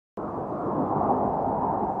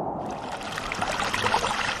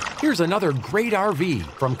Here's another great RV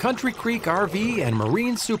from Country Creek RV and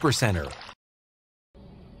Marine Supercenter.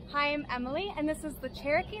 Hi, I'm Emily, and this is the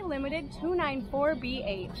Cherokee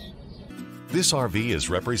Limited-294BH. This RV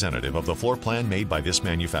is representative of the floor plan made by this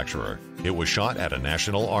manufacturer. It was shot at a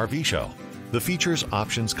national RV show. The features,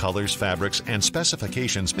 options, colors, fabrics, and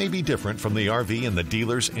specifications may be different from the RV in the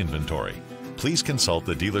dealer's inventory. Please consult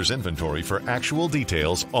the dealer's inventory for actual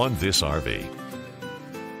details on this RV.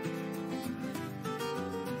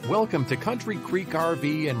 Welcome to Country Creek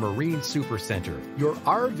RV and Marine Supercenter, your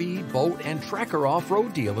RV, boat, and tracker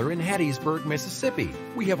off-road dealer in Hattiesburg, Mississippi.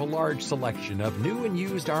 We have a large selection of new and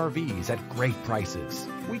used RVs at great prices.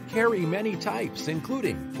 We carry many types,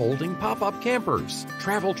 including folding pop-up campers,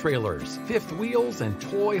 travel trailers, fifth wheels, and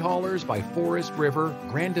toy haulers by Forest River,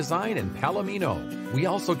 Grand Design, and Palomino. We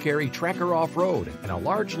also carry Tracker Off-Road and a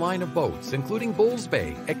large line of boats, including Bulls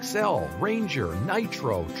Bay, Excel, Ranger,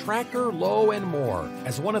 Nitro, Tracker, Low, and more.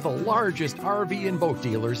 As one of the largest RV and boat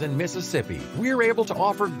dealers in Mississippi, we're able to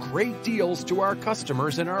offer great deals to our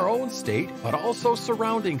customers in our own state, but also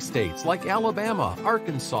surrounding states like Alabama,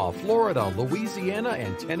 Arkansas, Florida, Louisiana,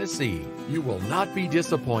 and Tennessee. You will not be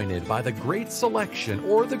disappointed by the great selection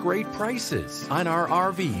or the great prices on our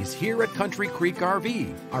RVs here at Country Creek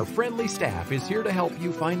RV. Our friendly staff is here to help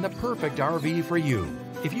you find the perfect RV for you.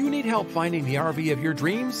 If you need help finding the RV of your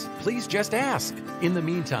dreams, please just ask. In the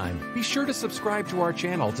meantime, be sure to subscribe to our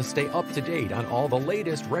channel to stay up to date on all the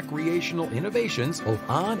latest recreational innovations both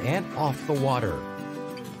on and off the water.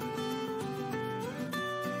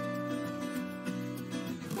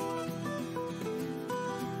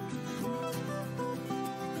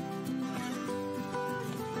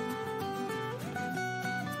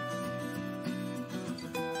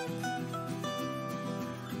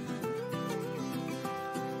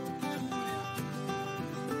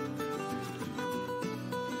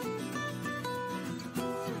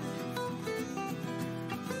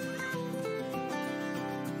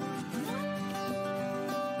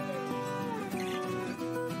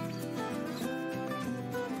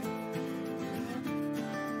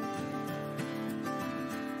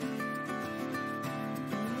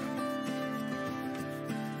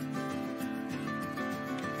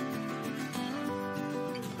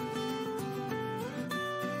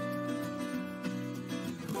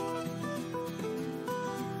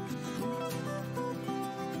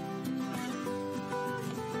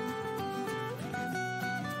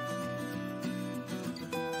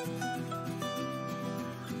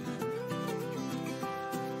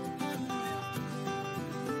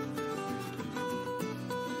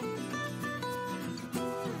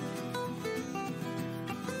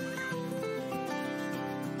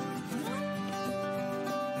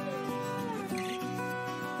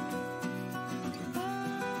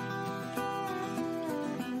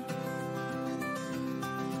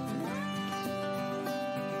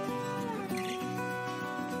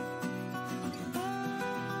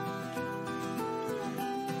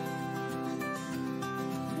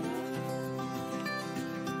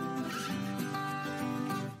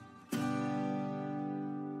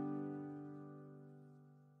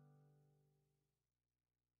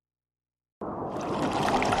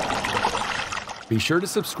 Be sure to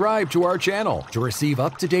subscribe to our channel to receive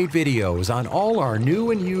up-to-date videos on all our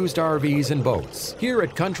new and used RVs and boats. Here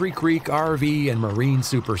at Country Creek RV and Marine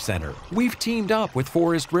Supercenter, we've teamed up with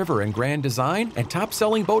Forest River and Grand Design and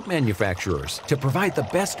top-selling boat manufacturers to provide the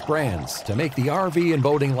best brands to make the RV and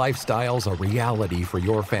boating lifestyles a reality for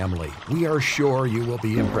your family. We are sure you will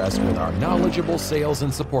be impressed with our knowledgeable sales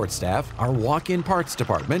and support staff, our walk-in parts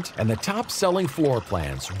department, and the top-selling floor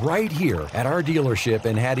plans right here at our dealership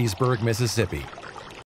in Hattiesburg, Mississippi.